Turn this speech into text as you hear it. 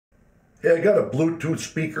Hey, I got a Bluetooth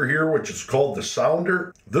speaker here, which is called the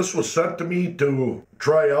Sounder. This was sent to me to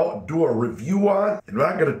try out and do a review on. I'm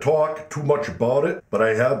not going to talk too much about it, but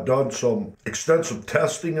I have done some extensive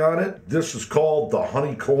testing on it. This is called the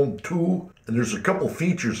Honeycomb 2, and there's a couple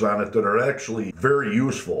features on it that are actually very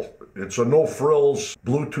useful. It's a no-frills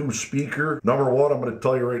Bluetooth speaker. Number one, I'm going to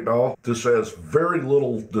tell you right now, this has very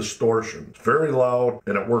little distortion. It's very loud,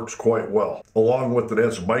 and it works quite well. Along with it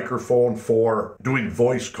has a microphone for doing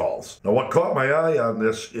voice calls. Now, what caught my eye on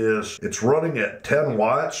this is it's running at 10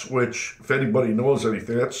 watts, which, if anybody knows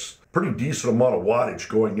anything, that's pretty decent amount of wattage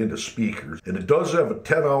going into speakers. And it does have a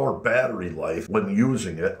 10-hour battery life when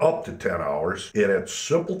using it, up to 10 hours. And it's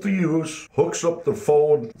simple to use, hooks up the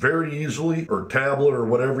phone very easily, or tablet or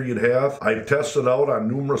whatever you'd have. I've tested out on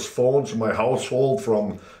numerous phones in my household,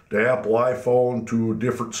 from the Apple iPhone to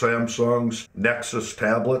different Samsungs, Nexus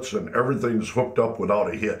tablets, and everything's hooked up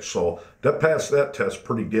without a hitch. So that passed that test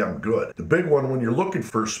pretty damn good. The big one when you're looking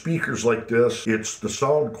for speakers like this, it's the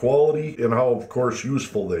sound quality and how, of course,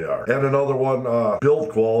 useful they are. And another one, build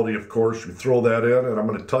quality, of course, you throw that in, and I'm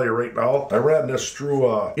going to tell you right now, I ran this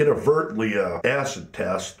through inadvertently acid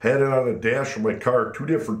test, had it on a dash of my car 2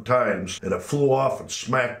 different times, and it flew off and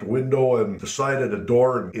smacked the window and the side of the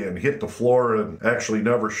door and hit the floor, and actually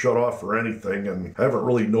never shut off or anything, and I haven't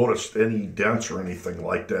really noticed any dents or anything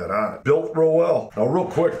like that on it. Built real well. Now, real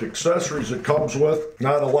quick, the accessories it comes with,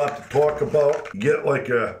 not a lot to talk about. You get like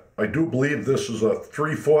I do believe this is a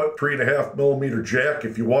 3-foot, 3.5 millimeter jack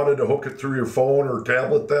if you wanted to hook it through your phone or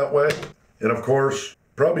tablet that way. And of course,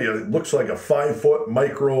 probably it looks like a 5-foot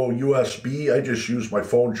micro USB. I just use my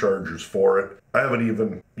phone chargers for it. I haven't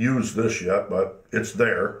even used this yet, but it's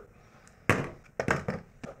there. And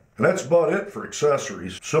that's about it for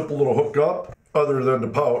accessories. Simple to hook up, other than the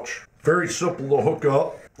pouch. Very simple to hook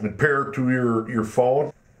up and pair to your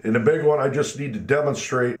phone. And the big one, I just need to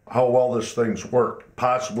demonstrate how well this thing's worked.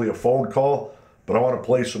 Possibly a phone call, but I want to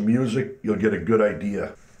play some music. You'll get a good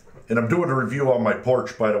idea. And I'm doing a review on my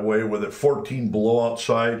porch, by the way, with it 14 below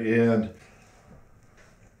outside, and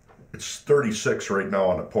it's 36 right now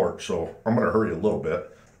on the porch, so I'm going to hurry a little bit.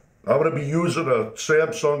 I'm going to be using a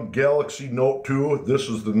Samsung Galaxy Note 2. This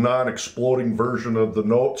is the non-exploding version of the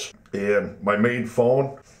Notes. And my main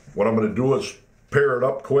phone, what I'm going to do is pair it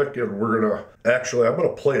up quick, and I'm going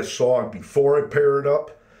to play a song before I pair it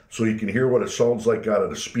up so you can hear what it sounds like out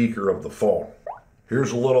of the speaker of the phone.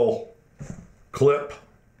 Here's a little clip.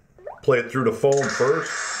 Play it through the phone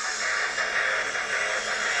first.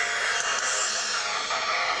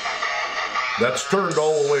 That's turned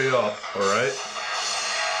all the way up, all right?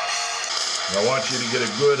 I want you to get a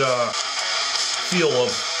good feel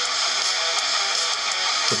of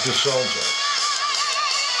what this sounds like.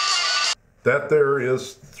 That there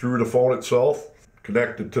is through the phone itself,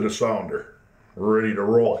 connected to the sounder. We're ready to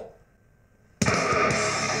roll. Quite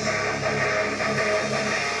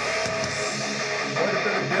a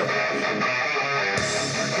bit of difference.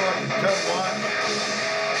 We're talking 10 watts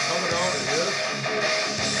coming out of this.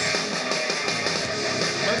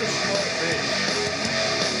 Tremendous amount of bass.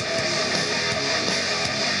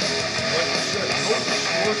 Like I said, no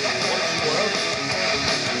distortion whatsoever.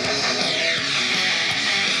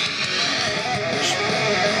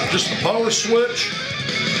 Just the power switch,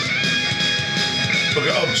 look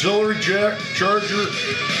at auxiliary jack, charger,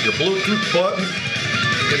 your Bluetooth button,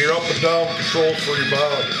 and your up and down controls for your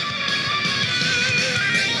volume.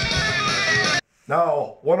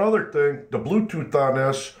 Now, one other thing, the Bluetooth on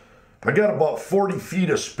this, I got about 40 feet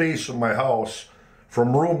of space in my house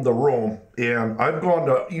from room to room, and I've gone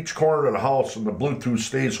to each corner of the house and the Bluetooth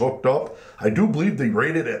stays hooked up. I do believe they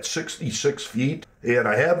rate it at 66 feet, and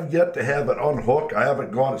I have yet to have it unhook. I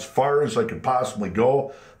haven't gone as far as I could possibly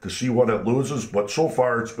go to see what it loses, but so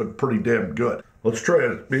far it's been pretty damn good. Let's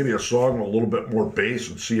try maybe a song with a little bit more bass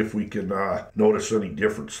and see if we can notice any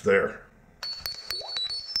difference there.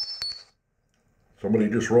 Somebody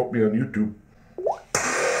just wrote me on YouTube.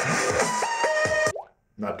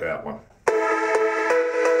 Not that one.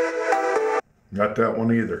 Not that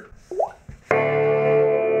one either. I'm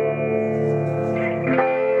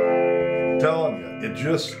telling you, it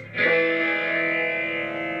just...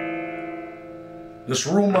 This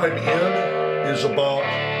room I'm in is about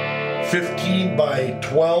 15 by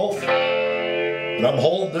 12, and I'm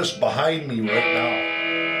holding this behind me right now.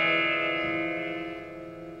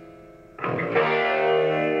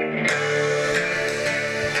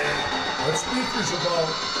 That speaker's about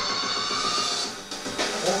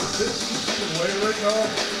over 50 feet away right now.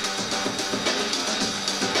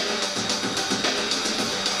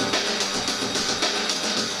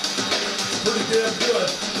 It's pretty damn good.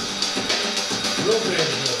 Real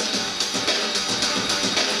damn good.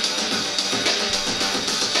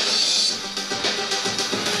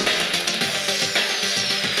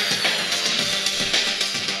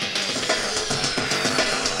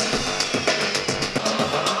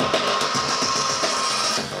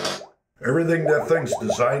 Everything that thing's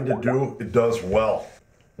designed to do, it does well.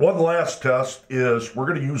 One last test is we're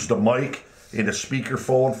going to use the mic in a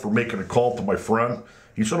speakerphone for making a call to my friend.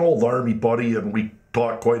 He's an old Army buddy and we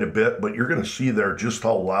talk quite a bit, but you're going to see there just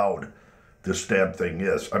how loud this damn thing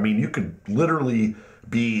is. I mean, you could literally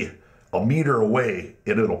be a meter away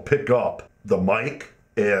and it'll pick up the mic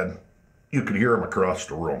and you can hear him across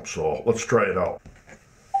the room. So let's try it out.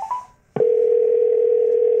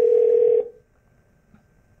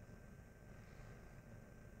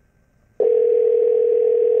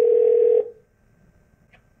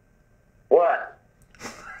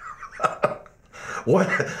 What?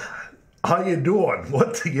 How you doing?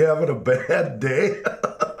 What, you having a bad day?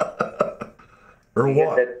 Or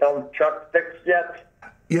what? Get that dumb truck fixed yet?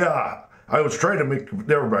 Yeah, I was trying to make,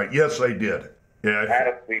 never mind. Yes, I did. Yeah. I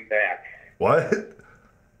don't believe that. What?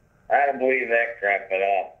 I don't believe that crap at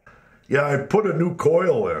all. Yeah, I put a new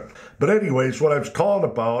coil in. But anyways, what I was calling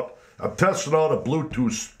about, I'm testing out a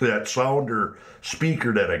Bluetooth, that sounder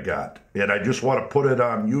speaker that I got. And I just want to put it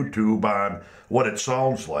on YouTube on what it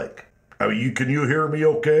sounds like. I mean, can you hear me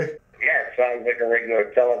okay? Yeah, it sounds like a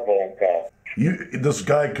regular telephone call. This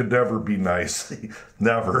guy could never be nice.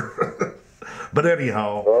 Never. But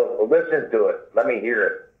anyhow. Well, listen to it. Let me hear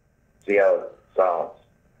it. See how it sounds.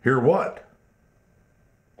 Hear what?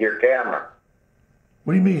 Your camera.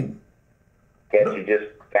 What do you mean? Can't you just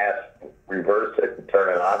reverse it and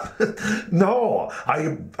turn it on? No,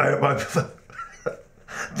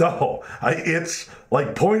 no, it's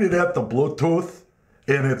like pointed at the Bluetooth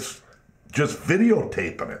and it's just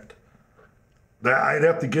videotaping it. I'd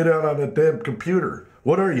have to get out on a damn computer.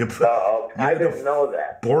 What are you? I didn't know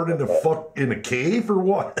that. Born in a cave or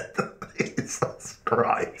what? Jesus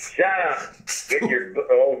Christ. Shut up. Get your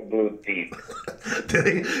own Bluetooth.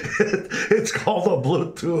 It's called a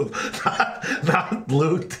Bluetooth, not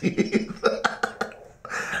Bluetooth.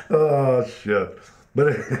 Oh, shit.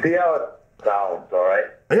 But see how it sounds, all right?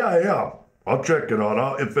 Yeah. I'll check it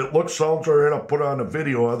out. If it sounds all right, I'll put on a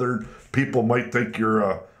video. Other people might think you're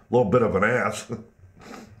a little bit of an ass.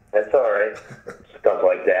 That's all right. Stuff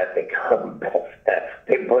like that,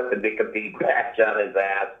 they put the nicotine patch on his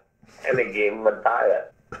ass, and they gave him a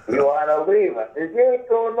diet. You want to leave? I said, you ain't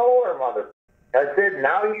going nowhere, mother. I said,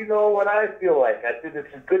 now you know what I feel like. I said, this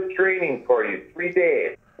is good training for you. 3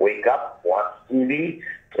 days. Wake up, watch TV,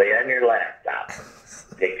 play on your laptop.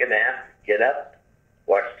 Take a nap, get up,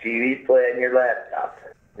 watch TV, play on your laptop.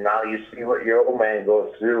 Now you see what your old man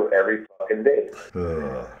goes through every fucking day.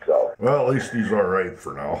 Well, at least he's all right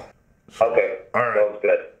for now. So, okay. All right. Sounds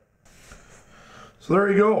good. So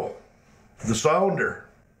there you go. The sounder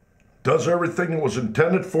does everything it was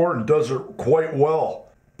intended for and does it quite well.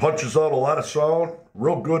 Punches out a lot of sound,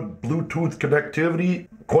 real good Bluetooth connectivity,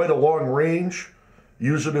 quite a long range.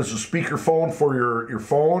 Use it as a speakerphone for your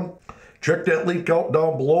phone. Check that link out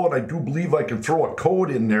down below, and I do believe I can throw a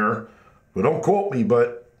code in there. But don't quote me,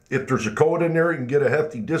 but if there's a code in there, you can get a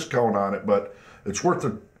hefty discount on it. But it's worth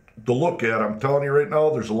it to look at. I'm telling you right now,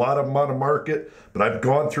 there's a lot of them on the market, but I've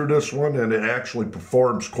gone through this one, and it actually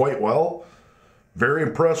performs quite well. Very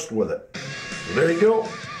impressed with it. So there you go.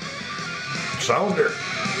 Sounder.